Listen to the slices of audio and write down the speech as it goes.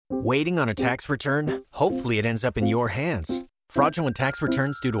Waiting on a tax return? Hopefully it ends up in your hands. Fraudulent tax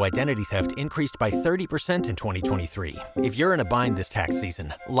returns due to identity theft increased by 30% in 2023. If you're in a bind this tax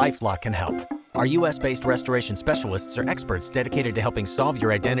season, LifeLock can help. Our U.S.-based restoration specialists are experts dedicated to helping solve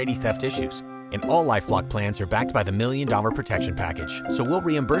your identity theft issues. And all LifeLock plans are backed by the $1 Million Protection Package. So we'll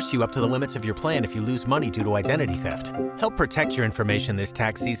reimburse you up to the limits of your plan if you lose money due to identity theft. Help protect your information this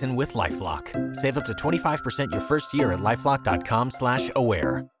tax season with LifeLock. Save up to 25% your first year at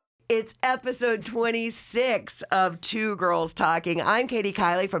LifeLock.com/aware. It's episode 26 of Two Girls Talking. I'm Kaedy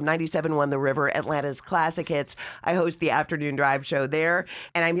Kiley from 97.1 The River, Atlanta's classic hits. I host the Afternoon Drive show there.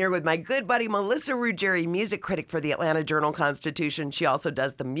 And I'm here with my good buddy, Melissa Ruggieri, music critic for the Atlanta Journal-Constitution. She also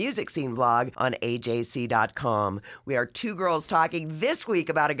does the music scene blog on ajc.com. We are Two Girls Talking this week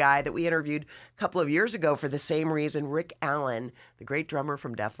about a guy that we interviewed a couple of years ago for the same reason, Rick Allen, the great drummer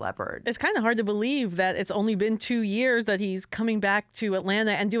from Def Leppard. It's kind of hard to believe that it's only been 2 years that he's coming back to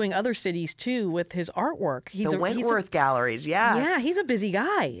Atlanta and doing other cities too with his artwork. The Wentworth Galleries, yes. Yeah, he's a busy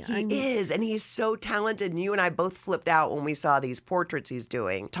guy. He is, and he's so talented. And you and I both flipped out when we saw these portraits he's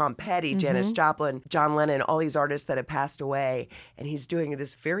doing. Tom Petty, Janis Joplin, John Lennon, all these artists that have passed away. And he's doing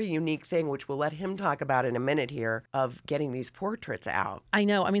this very unique thing, which we'll let him talk about in a minute here, of getting these portraits out. I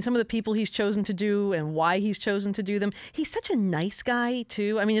know. I mean, some of the people he's chosen to do and why he's chosen to do them. He's such a nice guy,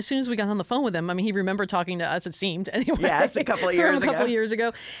 too. I mean, as soon as we got on the phone with him, I mean, he remembered talking to us, it seemed. Anyway. Yes, a couple of years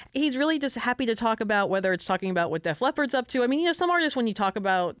ago. He's really just happy to talk about whether it's talking about what Def Leppard's up to. I mean, some artists, when you talk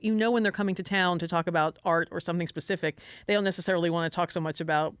about, when they're coming to town to talk about art or something specific, they don't necessarily want to talk so much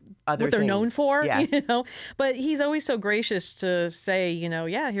about other what they're things. known for, yes. But he's always so gracious to say,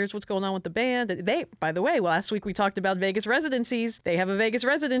 here's what's going on with the band. By the way, last week we talked about Vegas residencies. They have a Vegas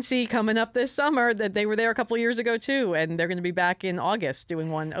residency coming up this summer that they were there a couple of years ago too, and they're going to be back in August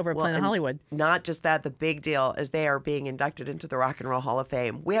doing one over at Planet Hollywood. Not just that, the big deal is they are being inducted into the Rock and Roll Hall of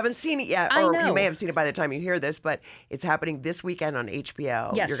Fame. We haven't seen it yet, or you may have seen it by the time you hear this, but it's happening this weekend on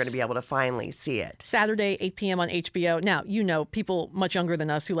HBO. Yes. You're going to be able to finally see it. Saturday, 8 p.m. on HBO. Now, people much younger than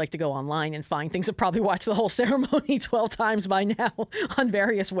us who like to go online and find things have probably watched the whole ceremony 12 times by now on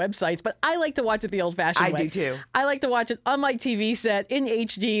various websites, but I like to watch it the old-fashioned way. I do too. I like to watch it on my TV set in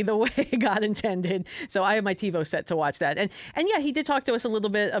HD the way God intended. So I have my TiVo set to watch that. And yeah, he did talk to us a little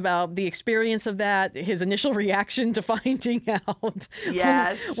bit about the experience of that, his initial reaction to finding out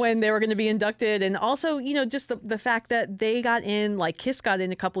when they were going to be inducted. And also, just the fact that they got in, like Kiss got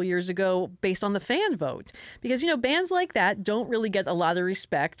in a couple of years ago based on the fan vote. Because, bands like that don't really get a lot of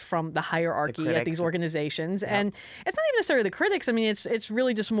respect from the hierarchy at these organizations. And it's not even necessarily the critics. I mean, it's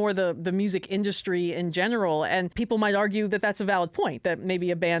really just more the music industry in general. And people might argue that that's a valid point, that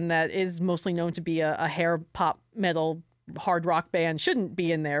maybe a band that is mostly known to be a hair pop metal hard rock band shouldn't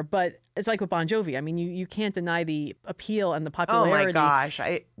be in there. But it's like with Bon Jovi. I mean, you can't deny the appeal and the popularity. Oh my gosh.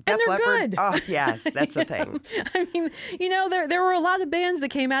 And they're good. Oh, yes, that's the thing. I mean, there were a lot of bands that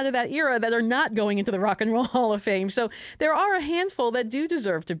came out of that era that are not going into the Rock and Roll Hall of Fame. So there are a handful that do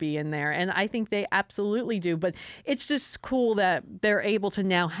deserve to be in there. And I think they absolutely do. But it's just cool that they're able to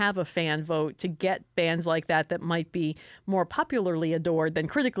now have a fan vote to get bands like that might be more popularly adored than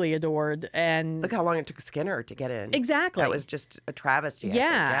critically adored. And look how long it took Skinner to get in. Exactly. That was just a travesty.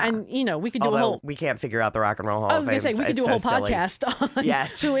 Yeah. And, we could do we can't figure out the Rock and Roll Hall of Fame. I was going to say, we could do a whole podcast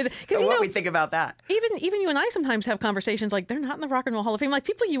on what we think about that. Even you and I sometimes have conversations like, they're not in the Rock and Roll Hall of Fame. Like,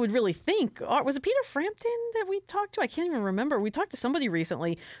 people you would really think, was it Peter Frampton that we talked to? I can't even remember. We talked to somebody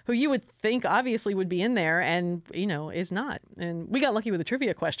recently who you would think obviously would be in there and, is not. And we got lucky with a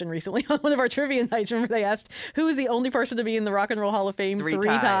trivia question recently on one of our trivia nights. Remember they asked, who is the only person to be in the Rock and Roll Hall of Fame three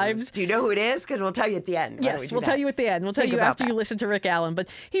times? Do you know who it is? Because we'll tell you at the end. Yes, we'll tell you at the end. We'll tell you after you listen to Rick Allen. But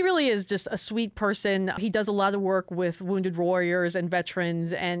he really is just a sweet person. He does a lot of work with wounded warriors and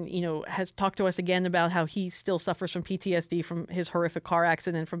veterans and, has talked to us again about how he still suffers from PTSD from his horrific car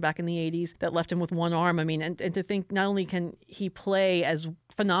accident from back in the 80s that left him with one arm. I mean, and to think not only can he play as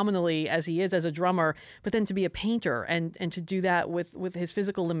phenomenally as he is as a drummer, but then to be a painter and to do that with his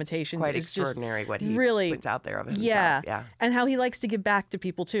physical limitations. It's quite extraordinary what he really puts out there of himself. Yeah. And how he likes to give back to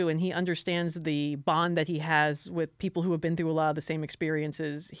people too. And he understands the bond that he has with people who have been through a lot of the same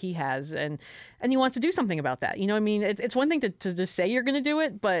experiences he has. And he wants to do something about that. It's one thing to just say you're going to do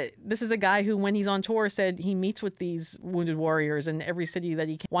it, but this is a guy who, when he's on tour, said he meets with these wounded warriors in every city that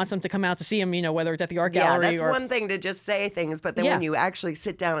he can, wants them to come out to see him, whether it's at the art gallery. Yeah, that's one thing to just say things, but then when you actually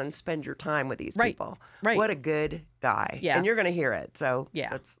sit down and spend your time with these people, what a good guy. Yeah. And you're going to hear it. So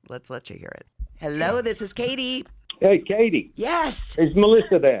let's let you hear it. Hello, this is Kaedy. Hey, Kaedy, Yes. is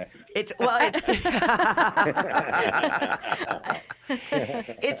Melissa there? It's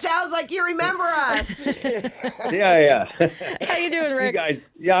it sounds like you remember us. Yeah. How you doing, You Rick? guys,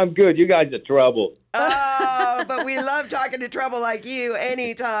 yeah, I'm good. You guys are trouble. Oh, but we love talking to trouble like you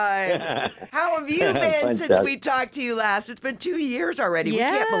anytime. How have you been since Fantastic. we talked to you last? It's been 2 years already.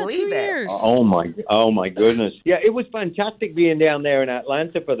 Yeah, we can't believe 2 it. years. Oh my goodness. Yeah, it was fantastic being down there in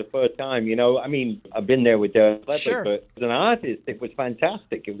Atlanta for the first time. You know, I mean, I've been there with Def Leppard, Sure. but as an artist, it was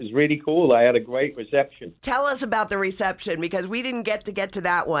fantastic. It was really cool. I had a great reception. Tell us about the reception because we didn't get to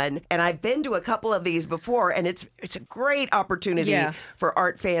that one. And I've been to a couple of these before, and it's a great opportunity Yeah. for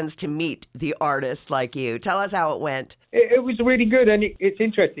art fans to meet the artist like you. Tell us how it went. It was really good, and it's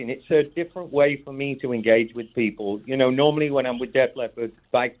interesting. It's a different way for me to engage with people. You know, normally when I'm with Def Leppard,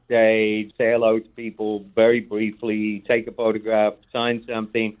 backstage, say hello to people very briefly, take a photograph, sign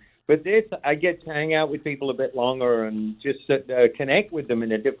something. But this, I get to hang out with people a bit longer and just connect with them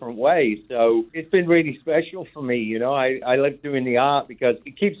in a different way. So it's been really special for me. You know, I love doing the art because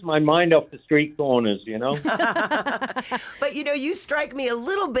it keeps my mind off the street corners, you know. But, you know, you strike me a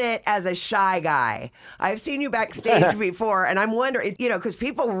little bit as a shy guy. I've seen you backstage before, and I'm wondering, you know, because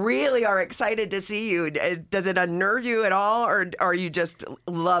people really are excited to see you. Does it unnerve you at all, or are you just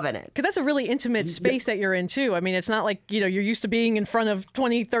loving it? Because that's a really intimate space that you're in, too. I mean, it's not like, you know, you're used to being in front of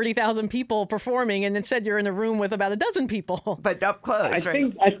 20, 30,000 people performing, and instead you're in a room with about a dozen people. But up close, I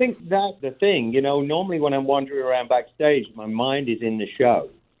right? think that's the thing. You know, normally when I'm wandering around backstage, my mind is in the show.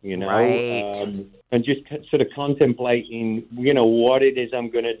 You know, Right. and just sort of contemplating, you know, what it is I'm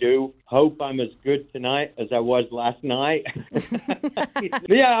going to do. Hope I'm as good tonight as I was last night.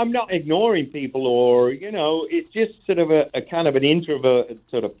 Yeah, I'm not ignoring people or, you know, it's just sort of a kind of an introverted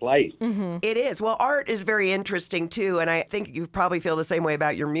sort of place. It is. Well, art is very interesting too, and I think you probably feel the same way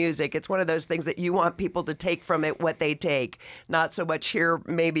about your music. It's one of those things that you want people to take from it what they take, not so much hear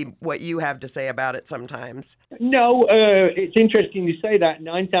maybe what you have to say about it sometimes. No, it's interesting you say that.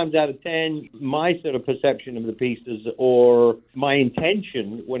 9 times out of 10, my sort of perception of the pieces or my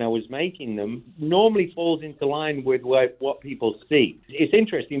intention when I was making them normally falls into line with what people see. It's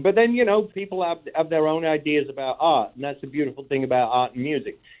interesting. But then, you know, people have their own ideas about art, and that's the beautiful thing about art and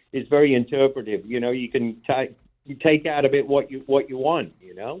music. It's very interpretive. You know, you can take out of it what you want,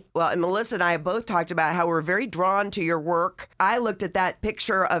 you know? Well, and Melissa and I have both talked about how we're very drawn to your work. I looked at that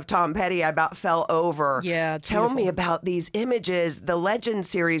picture of Tom Petty, I about fell over. Yeah, it's Tell me beautiful. about these images, the Legend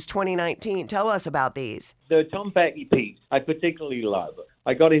Series 2019. Tell us about these. The Tom Petty piece, I particularly love.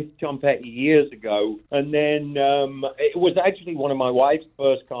 I got into Tom Petty years ago, and then it was actually one of my wife's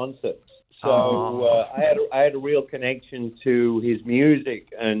first concerts. So I had a real connection to his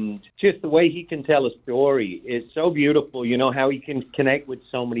music and just the way he can tell a story. It's so beautiful, you know, how he can connect with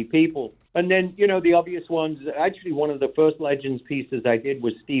so many people. And then, you know, the obvious ones, actually one of the first Legends pieces I did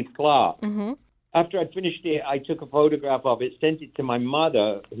was Steve Clark. Mm-hmm. After I'd finished it, I took a photograph of it, sent it to my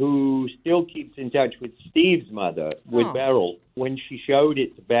mother, who still keeps in touch with Steve's mother, with Beryl. When she showed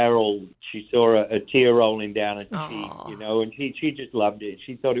it to Beryl, she saw a tear rolling down her cheek, you know, and she just loved it.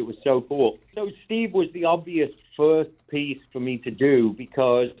 She thought it was so cool. So Steve was the obvious first piece for me to do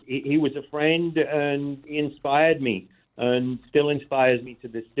because he was a friend and he inspired me and still inspires me to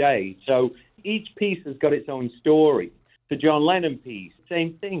this day. So each piece has got its own story. The John Lennon piece,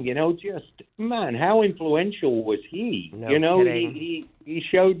 same thing, you know, just, man, how influential was he? No you know, kidding. he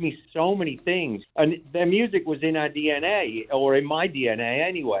showed me so many things. And their music was in our DNA, or in my DNA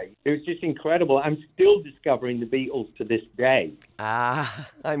anyway. It was just incredible. I'm still discovering the Beatles to this day.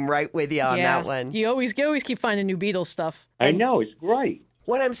 I'm right with you on that one. You always keep finding new Beatles stuff. I know, it's great.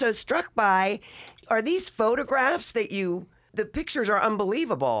 What I'm so struck by are these photographs that the pictures are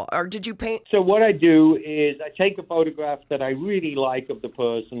unbelievable. Or did you paint? So what I do is I take a photograph that I really like of the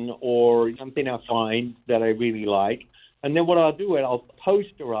person or something I find that I really like. And then what I'll do is I'll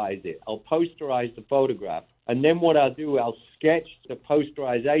posterize it. I'll posterize the photograph. And then what I'll do, I'll sketch the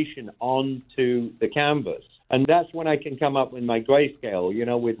posterization onto the canvas. And that's when I can come up with my grayscale, you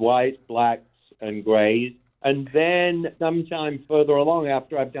know, with whites, blacks, and grays. And then sometime further along,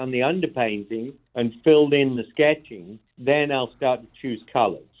 after I've done the underpainting and filled in the sketching, then I'll start to choose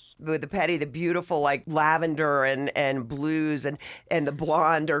colors. With the Petty, the beautiful like lavender and blues and the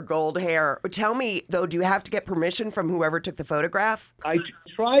blonde or gold hair. Tell me, though, do you have to get permission from whoever took the photograph? I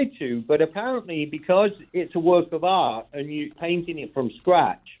try to, but apparently because it's a work of art and you're painting it from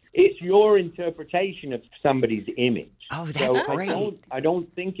scratch, it's your interpretation of somebody's image. Oh, that's so great. I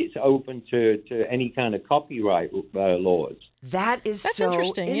don't think it's open to any kind of copyright laws. That's so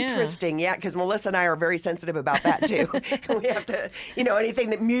interesting. Yeah, because Melissa and I are very sensitive about that too. We have to, anything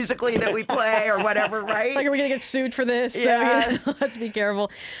that musically that we play or whatever, right? Like, are we going to get sued for this? Yes. So, let's be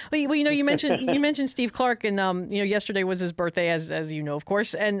careful. Well, you mentioned Steve Clark, and yesterday was his birthday, as you know, of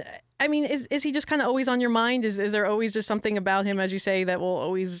course. And I mean, is he just kind of always on your mind? Is there always just something about him, as you say, that will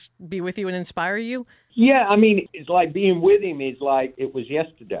always be with you and inspire you? Yeah, I mean, it's like being with him is like it was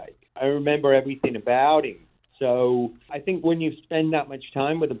yesterday. I remember everything about him. So I think when you spend that much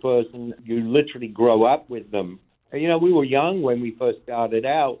time with a person, you literally grow up with them. We were young when we first started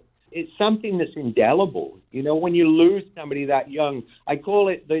out. It's something that's indelible. When you lose somebody that young, I call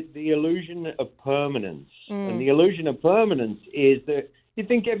it the illusion of permanence. And the illusion of permanence is that you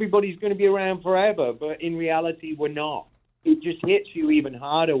think everybody's going to be around forever, but in reality, we're not. It just hits you even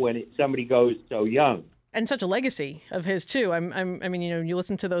harder when somebody goes so young. And such a legacy of his too. I mean, you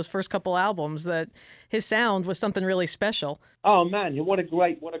listen to those first couple albums, that his sound was something really special. Oh man, what a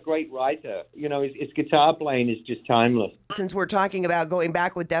great writer. His guitar playing is just timeless. Since we're talking about going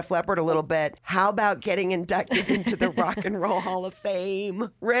back with Def Leppard a little bit, how about getting inducted into the Rock and Roll Hall of Fame,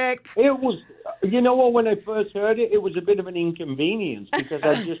 Rick? It was, when I first heard it, it was a bit of an inconvenience because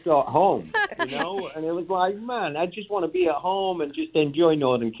I just got home, and it was like, man, I just want to be at home and just enjoy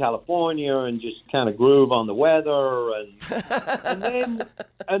Northern California and just kind of groove on the weather, and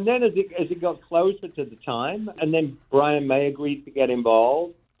then as it got closer to the time, and then Brian May agreed to get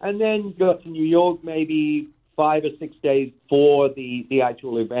involved, and then got to New York maybe 5 or 6 days before the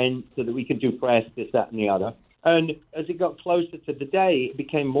actual event so that we could do press, this, that, and the other. And as it got closer to the day, it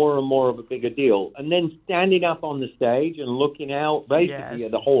became more and more of a bigger deal. And then standing up on the stage and looking out basically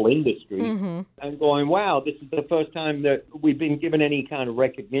at the whole industry and going, wow, this is the first time that we've been given any kind of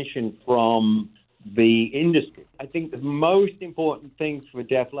recognition from the industry. I think the most important thing for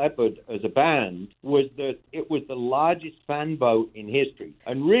Def Leppard as a band was that it was the largest fan vote in history.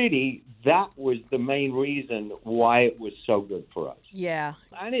 And really, that was the main reason why it was so good for us. Yeah.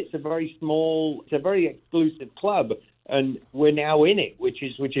 And it's a very exclusive club, and we're now in it, which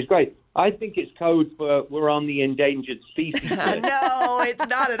is great. I think it's code for we're on the endangered species list. No, it's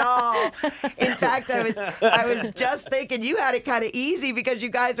not at all. In fact, I was just thinking you had it kind of easy because you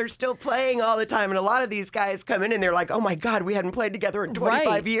guys are still playing all the time, and a lot of these guys come in and they're like, "Oh my God, we hadn't played together in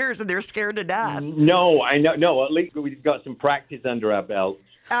 25 years," and they're scared to death. No, I know. No, at least we've got some practice under our belt.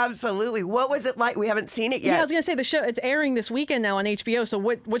 Absolutely. What was it like? We haven't seen it yet. Yeah, I was going to say the show, it's airing this weekend now on HBO. So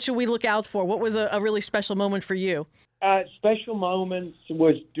what should we look out for? What was a really special moment for you? Special moments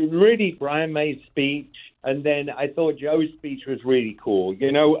was really Brian May's speech, and then I thought Joe's speech was really cool.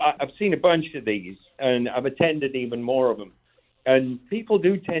 I've seen a bunch of these, and I've attended even more of them. And people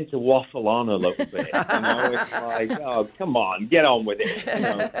do tend to waffle on a little bit. It's like, oh, come on, get on with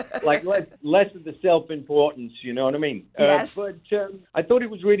it. Like less of the self-importance, you know what I mean? Yes. But I thought it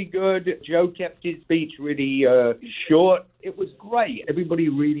was really good. Joe kept his speech really short. It was great. Everybody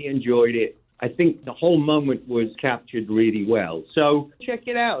really enjoyed it. I think the whole moment was captured really well. So check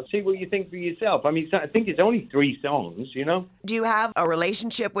it out. See what you think for yourself. I mean, I think it's only 3 songs, Do you have a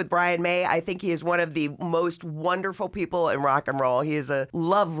relationship with Brian May? I think he is one of the most wonderful people in rock and roll. He is a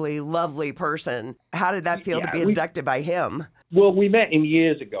lovely, lovely person. How did that feel to be inducted by him? Well, we met him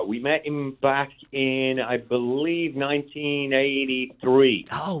years ago. We met him back in, I believe, 1983.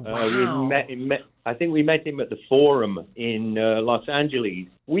 Oh, wow. I think we met him at the Forum in Los Angeles.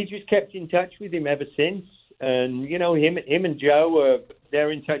 We just kept in touch with him ever since. And, him and Joe,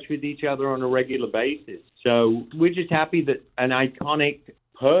 they're in touch with each other on a regular basis. So we're just happy that an iconic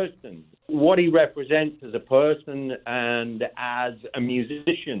person, what he represents as a person and as a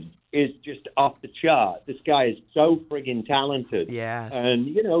musician, is just off the chart. This guy is so friggin' talented. Yes.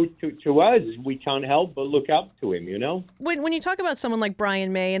 And, to us, we can't help but look up to him, When you talk about someone like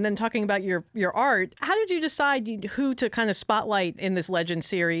Brian May and then talking about your art, how did you decide who to kind of spotlight in this Legend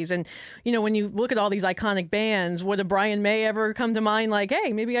series? And, when you look at all these iconic bands, would a Brian May ever come to mind like,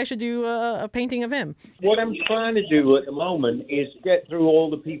 hey, maybe I should do a painting of him? What I'm trying to do at the moment is get through all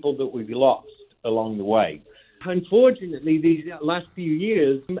the people that we've lost along the way. Unfortunately, these last few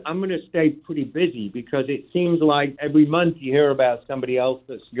years, I'm going to stay pretty busy because it seems like every month you hear about somebody else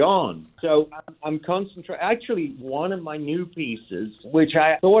that's gone. So I'm concentrating. Actually, one of my new pieces, which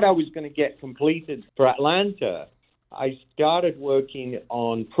I thought I was going to get completed for Atlanta, I started working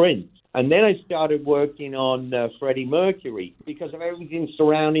on Prince. And then I started working on Freddie Mercury because of everything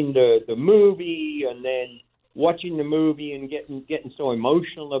surrounding the movie, and then watching the movie and getting so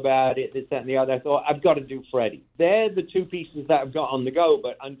emotional about it, this, that, and the other, I thought, I've got to do Freddie. They're the two pieces that I've got on the go,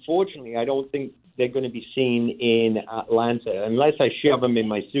 but unfortunately, I don't think they're going to be seen in Atlanta unless I shove them in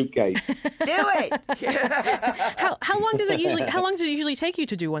my suitcase. Do it. How long does it usually take you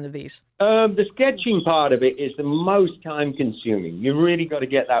to do one of these? The sketching part of it is the most time consuming. You really got to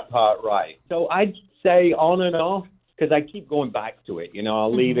get that part right. So I'd say on and off, because I keep going back to it.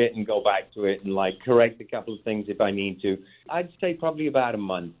 I'll leave it and go back to it and correct a couple of things if I need to. I'd say probably about a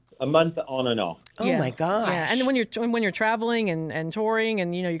month on and off. Oh my gosh. Yeah, and when you're traveling and touring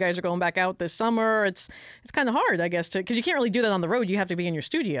and you guys are going back out this summer, it's kind of hard, I guess, because you can't really do that on the road. You have to be in your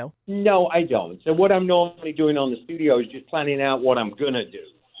studio. No, I don't. So what I'm normally doing on the studio is just planning out what I'm gonna do.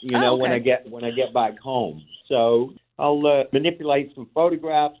 When I get back home. So I'll manipulate some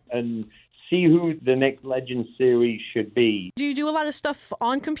photographs and see who the next Legend series should be. Do you do a lot of stuff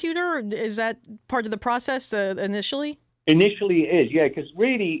on computer? Is that part of the process initially? Initially it is, yeah, because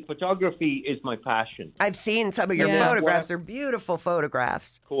really photography is my passion. I've seen some of your photographs. They're beautiful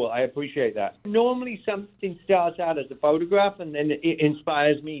photographs. Cool, I appreciate that. Normally something starts out as a photograph and then it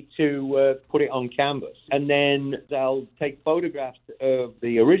inspires me to put it on canvas. And then I'll take photographs of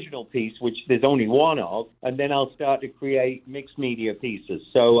the original piece, which there's only one of, and then I'll start to create mixed media pieces.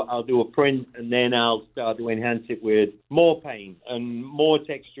 So I'll do a print and then I'll start to enhance it with more paint and more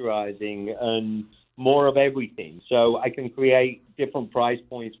texturizing and more of everything, so I can create different price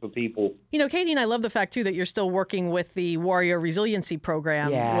points for people. Kaedy and I love the fact, too, that you're still working with the Warrior Resiliency Program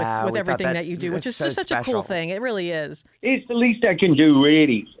with everything that you do, which is just such a cool thing. It really is. It's the least I can do,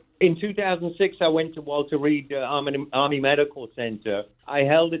 really. In 2006, I went to Walter Reed Army Medical Center. I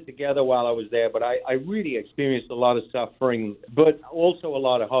held it together while I was there, but I really experienced a lot of suffering, but also a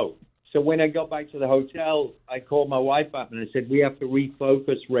lot of hope. So when I got back to the hotel, I called my wife up and I said, we have to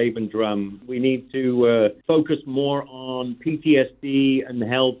refocus Raven Drum. We need to focus more on PTSD and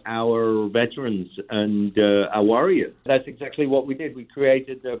help our veterans and our warriors. That's exactly what we did. We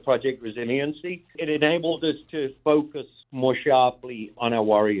created Project Resiliency. It enabled us to focus more sharply on our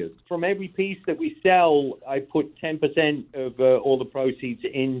warriors. From every piece that we sell, I put 10% of all the proceeds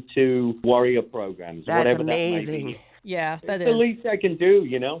into warrior programs. That's whatever amazing. That may be. Yeah, it's the least I can do,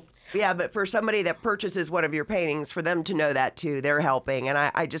 Yeah, but for somebody that purchases one of your paintings, for them to know that too, they're helping. And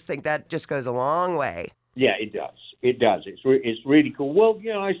I just think that just goes a long way. Yeah, it does. It does. It's really cool. Well,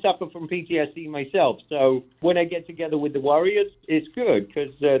 I suffer from PTSD myself. So when I get together with the warriors, it's good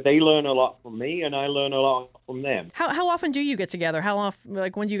because they learn a lot from me and I learn a lot from them. How often do you get together? How often,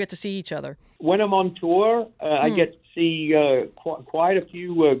 when do you get to see each other? When I'm on tour, I get to see quite a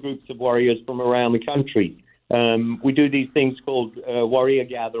few groups of warriors from around the country. We do these things called warrior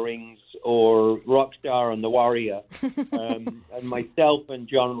gatherings or Rockstar and the Warrior. And myself and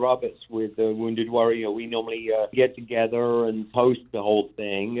John Roberts with the Wounded Warrior, we normally get together and host the whole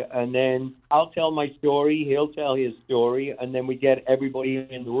thing. And then I'll tell my story, he'll tell his story, and then we get everybody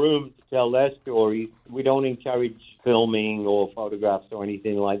in the room to tell their story. We don't encourage filming or photographs or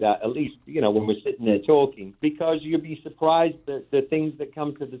anything like that, at least, when we're sitting there talking, because you'd be surprised at the things that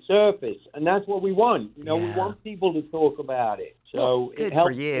come to the surface. And that's what we want. We want people to talk about it. So it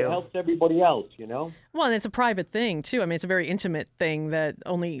helps everybody else, Well, and it's a private thing, too. I mean, it's a very intimate thing that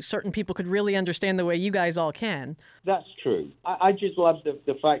only certain people could really understand the way you guys all can. That's true. I just love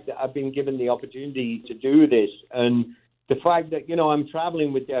the fact that I've been given the opportunity to do this. And the fact that, I'm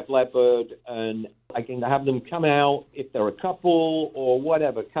traveling with Def Leppard and I can have them come out if they're a couple or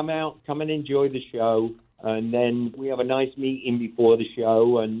whatever, come and enjoy the show. And then we have a nice meeting before the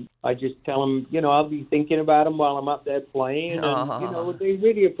show, and I just tell them, I'll be thinking about them while I'm up there playing, and, they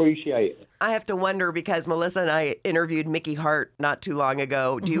really appreciate it. I have to wonder, because Melissa and I interviewed Mickey Hart not too long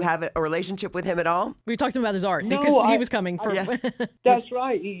ago. Do you have a relationship with him at all? We talked about his art because he was coming for. That's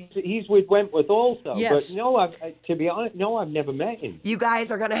right. He's with Wentworth also. Yes. But no, to be honest, I've never met him. You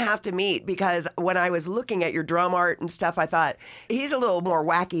guys are going to have to meet, because when I was looking at your drum art and stuff, I thought he's a little more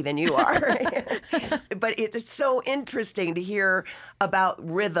wacky than you are. But it's so interesting to hear about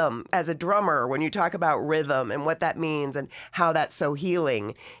rhythm as a drummer, when you talk about rhythm and what that means and how that's so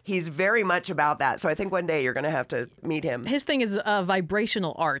healing. He's very much about that. So I think one day you're going to have to meet him. His thing is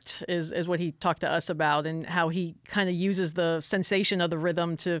vibrational art is what he talked to us about, and how he kind of uses the sensation of the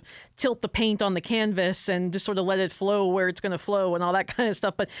rhythm to tilt the paint on the canvas and just sort of let it flow where it's going to flow and all that kind of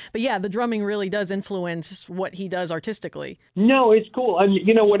stuff. But yeah, the drumming really does influence what he does artistically. No, it's cool. And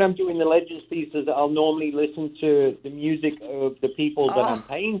when I'm doing the Legends pieces, I'll normally listen to the music of the people that I'm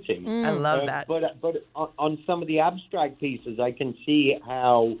painting. I love that. But on some of the abstract pieces, I can see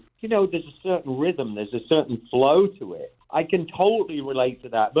how, there's a certain rhythm, there's a certain flow to it. I can totally relate to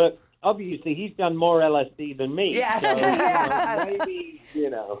that. But obviously he's done more LSD than me. Yes. So, Yeah. maybe,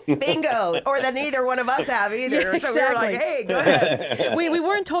 Bingo. Or that neither one of us have either. Yeah, So we were like, exactly. hey, go ahead. We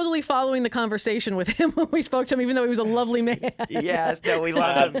weren't totally following the conversation with him when we spoke to him, even though he was a lovely man. Yes, no, we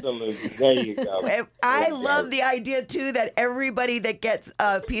love him. Absolutely. There you go. And I love the idea, too, that everybody that gets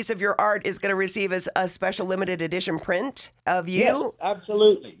a piece of your art is going to receive a special limited edition print of you. Yes,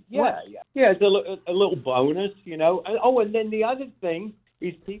 absolutely. Yeah, What? yeah. It's a little bonus, and then the other thing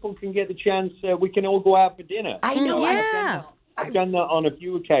is people can get the chance. We can all go out for dinner. I know. Yeah. I've done that on a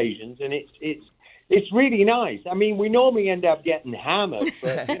few occasions, and it's really nice. I mean, we normally end up getting hammered,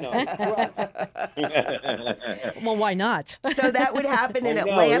 but it's great. Well, why not? So that would happen in I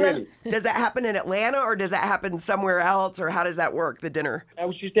know, Atlanta? really. Does that happen in Atlanta or does that happen somewhere else? Or how does that work, the dinner? I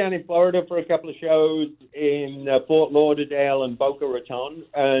was just down in Florida for a couple of shows in Fort Lauderdale and Boca Raton,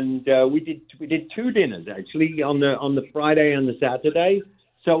 and we did two dinners actually on the Friday and the Saturday.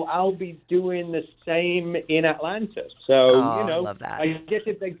 So I'll be doing the same in Atlanta. So I love that. I guess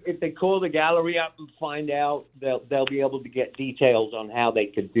if they call the gallery up and find out, they'll be able to get details on how they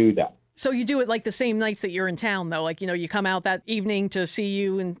could do that. So you do it like the same nights that you're in town, though? Like, you come out that evening to see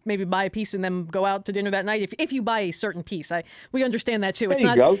you and maybe buy a piece and then go out to dinner that night. If you buy a certain piece, we understand that too. There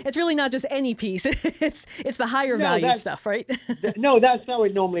you go. It's really not just any piece. It's the higher valued that's- stuff, right? No, that's how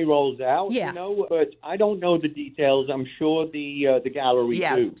it normally rolls out. Yeah. But I don't know the details. I'm sure the gallery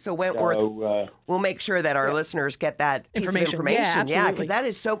do. So Wentworth, we'll make sure that our listeners get that piece Information. of Yeah, information. absolutely. Because that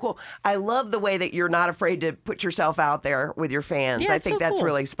is so cool. I love the way that you're not afraid to put yourself out there with your fans. Yeah, I it's think so that's cool.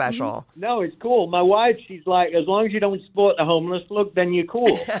 really special. No, it's cool. My wife, she's like, as long as you don't sport the homeless look, then you're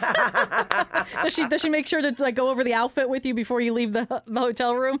cool. Does she make sure to go over the outfit with you before you leave the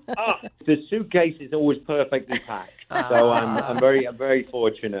hotel room? The suitcase is always perfectly packed. So I'm very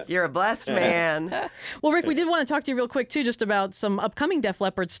fortunate. You're a blessed man. Well, Rick, we did want to talk to you real quick, too, just about some upcoming Def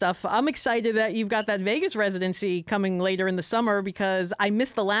Leppard stuff. I'm excited that you've got that Vegas residency coming later in the summer because I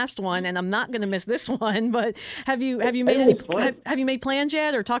missed the last one and I'm not going to miss this one. But have you made have you made plans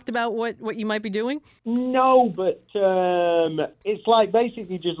yet or talked about what you might be doing? No, but it's like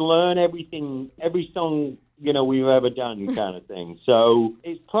basically just learn every song we've ever done kind of thing. So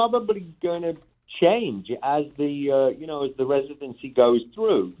it's probably going to change as the residency goes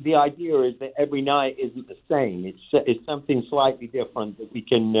through. The idea is that every night isn't the same. It's something slightly different that we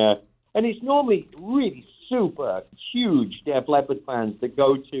can, and it's normally really super huge Def Leppard fans that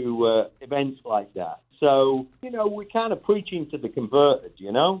go to events like that. So, we're kind of preaching to the converted,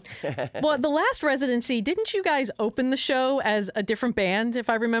 Well, the last residency, didn't you guys open the show as a different band, if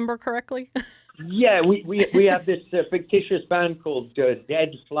I remember correctly? Yeah, we have this fictitious band called Dead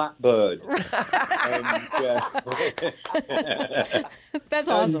Flatbird. That's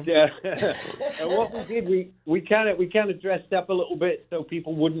awesome. And what we did, we kind of dressed up a little bit so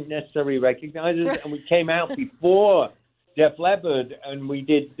people wouldn't necessarily recognize us, and we came out before Def Leppard, and we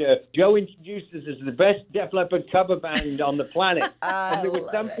did. Joe introduced us as the best Def Leppard cover band on the planet, and there were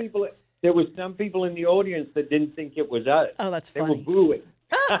some people. There were some people in the audience that didn't think it was us. Oh, that's They funny. were booing.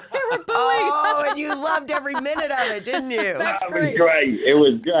 They were booing. Oh, and you loved every minute of it, didn't you? That's It was great. great. It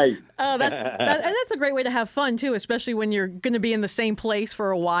was great. Oh, and that's a great way to have fun too, especially when you're going to be in the same place for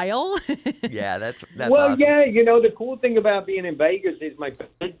a while. Yeah, that's Well, awesome. yeah, the cool thing about being in Vegas is my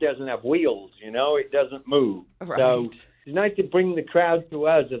bed doesn't have wheels, it doesn't move. Right. So it's nice to bring the crowd to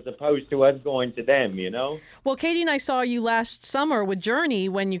us as opposed to us going to them, Well, Kaedy and I saw you last summer with Journey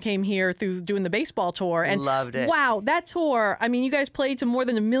when you came here through doing the baseball tour. And Loved it. Wow, that tour. I mean, you guys played to more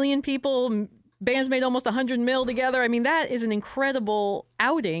than 1 million people. Bands made almost 100 mil together. I mean, that is an incredible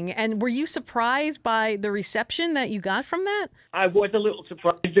outing. And were you surprised by the reception that you got from that? I was a little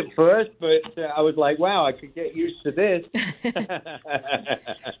surprised at first, but I was like, wow, I could get used to this.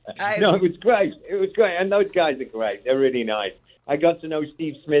 No, it was great. It was great. And those guys are great. They're really nice. I got to know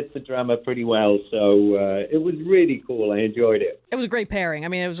Steve Smith, the drummer, pretty well, so it was really cool. I enjoyed it. It was a great pairing. I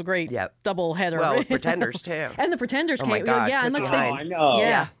mean, it was a great double header. Well, with Pretenders, too. And the Pretenders Oh, came. my God, Yeah, and Chrissy like Hynde. I know.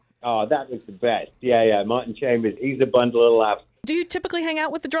 Yeah. Oh, that was the best. Yeah. Martin Chambers, he's a bundle of laughs. Do you typically hang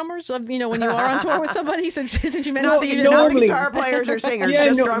out with the drummers when you are on tour with somebody? Since you mentioned No, Steve, not the normally- guitar players or singers, Yeah,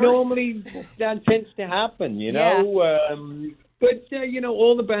 just drummers. normally that tends to happen, Yeah. But,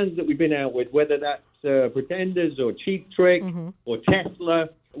 all the bands that we've been out with, whether that's Pretenders or Cheap Trick or Tesla,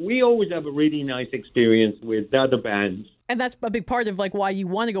 we always have a really nice experience with other bands. And that's a big part of like why you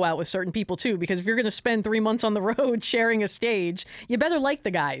want to go out with certain people too, because if you're going to spend 3 months on the road sharing a stage, you better like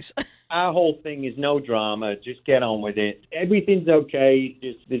the guys. Our whole thing is no drama. Just get on with it. Everything's okay.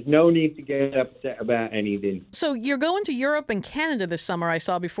 There's no need to get upset about anything. So you're going to Europe and Canada this summer, I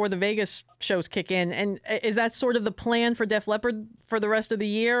saw, before the Vegas shows kick in. And is that sort of the plan for Def Leppard for the rest of the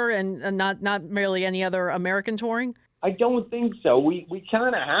year and not merely any other American touring? I don't think so. We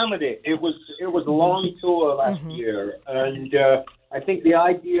kind of hammered it. It was a long tour last year, and I think the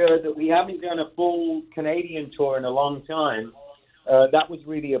idea that we haven't done a full Canadian tour in a long time, that was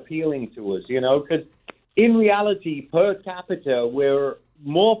really appealing to us, because in reality, per capita, we're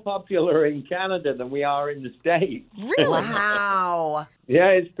more popular in Canada than we are in the States. Really? Wow. Yeah,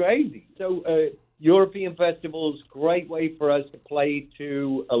 it's crazy. So European festivals, great way for us to play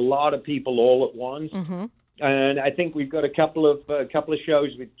to a lot of people all at once. Mm-hmm. And I think we've got a couple of shows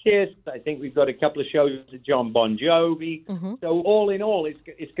with Kiss. I think we've got a couple of shows with John Bon Jovi. Mm-hmm. So all in all,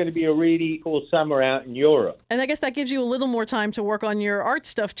 it's going to be a really cool summer out in Europe. And I guess that gives you a little more time to work on your art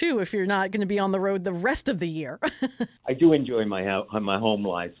stuff too, if you're not going to be on the road the rest of the year. I do enjoy my home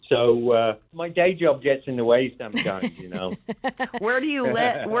life, so my day job gets in the way sometimes. Where do you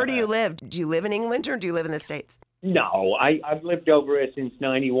live? Do you live in England or do you live in the States? No, I've lived over here since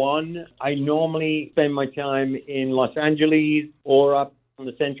 91. I normally spend my time in Los Angeles or up on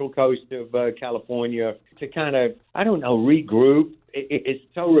the central coast of California to kind of, regroup. It's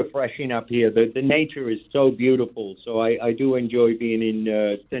so refreshing up here. The nature is so beautiful. So I do enjoy being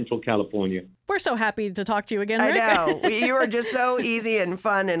in central California. We're so happy to talk to you again, Rick. I know. You are just so easy and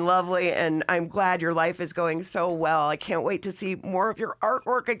fun and lovely, and I'm glad your life is going so well. I can't wait to see more of your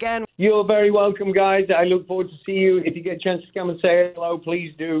artwork again. You're very welcome, guys. I look forward to see you. If you get a chance to come and say hello,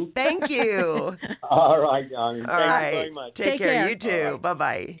 please do. Thank you. All right, darling. All Thank right. you very much. Take care. You too. Right.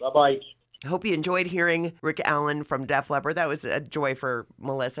 Bye-bye. Bye-bye. I hope you enjoyed hearing Rick Allen from Def Leppard. That was a joy for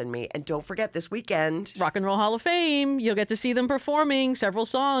Melissa and me. And don't forget, this weekend, Rock and Roll Hall of Fame. You'll get to see them performing several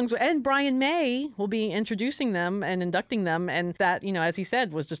songs. And Brian May will be introducing them and inducting them. And that, as he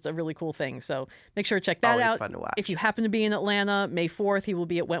said, was just a really cool thing. So make sure to check that Always out. fun to watch. If you happen to be in Atlanta, May 4th, he will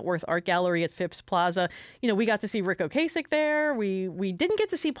be at Wentworth Gallery at Phipps Plaza. We got to see Rick Ocasek there. We didn't get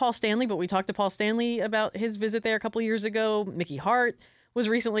to see Paul Stanley, but we talked to Paul Stanley about his visit there a couple of years ago. Mickey Hart was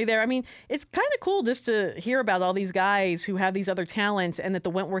recently there. I mean, it's kind of cool just to hear about all these guys who have these other talents and that the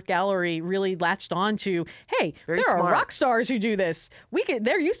Wentworth Gallery really latched on to, hey, there are rock stars who do this.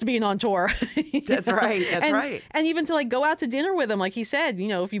 They're used to being on tour. That's right. That's right. And even to go out to dinner with them, like he said,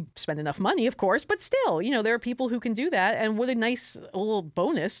 if you spend enough money, of course, but still, there are people who can do that. And what a nice little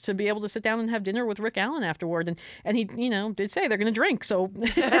bonus to be able to sit down and have dinner with Rick Allen afterward. And he, did say they're going to drink. So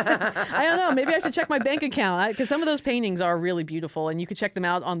I don't know, maybe I should check my bank account because some of those paintings are really beautiful and you could check them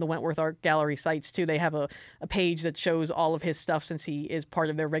out on the Wentworth Art Gallery sites too. They have a page that shows all of his stuff since he is part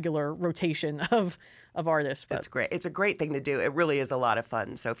of their regular rotation of artists. That's great. It's a great thing to do. It really is a lot of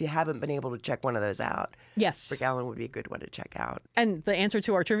fun. So if you haven't been able to check one of those out, yes, Rick Allen would be a good one to check out. And the answer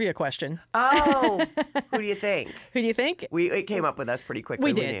to our trivia question. Oh, who do you think? Who do you think? It came up with us pretty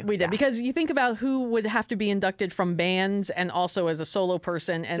quickly. We did. Yeah. Because you think about who would have to be inducted from bands and also as a solo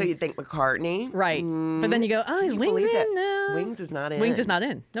person. And so you think McCartney? Right. But then you go, is Wings in? No. Wings is not in. Wings is not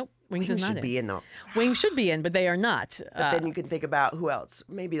in. Nope. Wings is not should be in though. Wings should be in, but they are not. But then you can think about who else?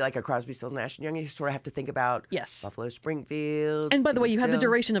 Maybe like a Crosby, Stills, Nash & Young. You sort of have to think about Buffalo Springfield. And by the way, you have the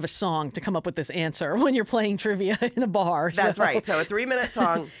duration of a song to come up with this answer when you're playing trivia in a bar. That's right. So a 3-minute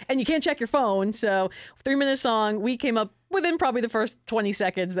song. And you can't check your phone. So 3-minute song, we came up within probably the first 20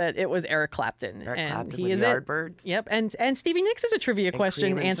 seconds that it was Eric Clapton. Eric Clapton he with is Yardbirds. Yep. And Stevie Nicks is a trivia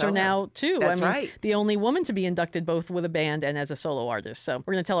question answer now, too. That's right. The only woman to be inducted both with a band and as a solo artist. So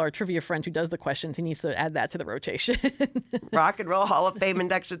we're going to tell our trivia friend who does the questions he needs to add that to the rotation. Rock and Roll Hall of Fame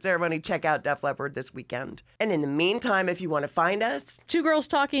induction ceremony. Check out Def Leppard this weekend. And in the meantime, if you want to find us, 2 Girls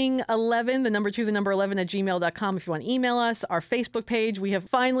Talking 11, the number 2, the number 11 at gmail.com. If you want to email us, our Facebook page, we have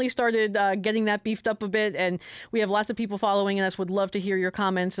finally started getting that beefed up a bit. And we have lots of people following us. Would love to hear your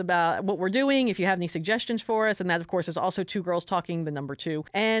comments about what we're doing. If you have any suggestions for us. And that, of course, is also 2 Girls Talking, the number 2.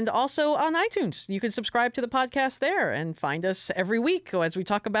 And also on iTunes. You can subscribe to the podcast there and find us every week as we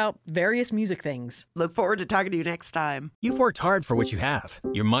talk about various music things. Look forward to talking to you next time. You've worked hard for what you have.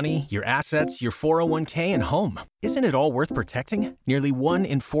 Your money, your assets, your 401k, and home. Isn't it all worth protecting? Nearly 1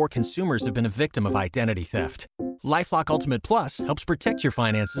 in 4 consumers have been a victim of identity theft. LifeLock Ultimate Plus helps protect your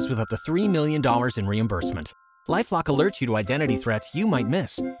finances with up to $3 million in reimbursement. LifeLock alerts you to identity threats you might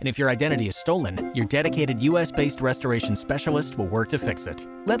miss. And if your identity is stolen, your dedicated U.S.-based restoration specialist will work to fix it.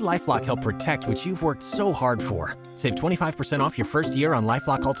 Let LifeLock help protect what you've worked so hard for. Save 25% off your first year on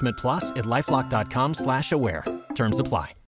LifeLock Ultimate Plus at LifeLock.com/aware. Terms apply.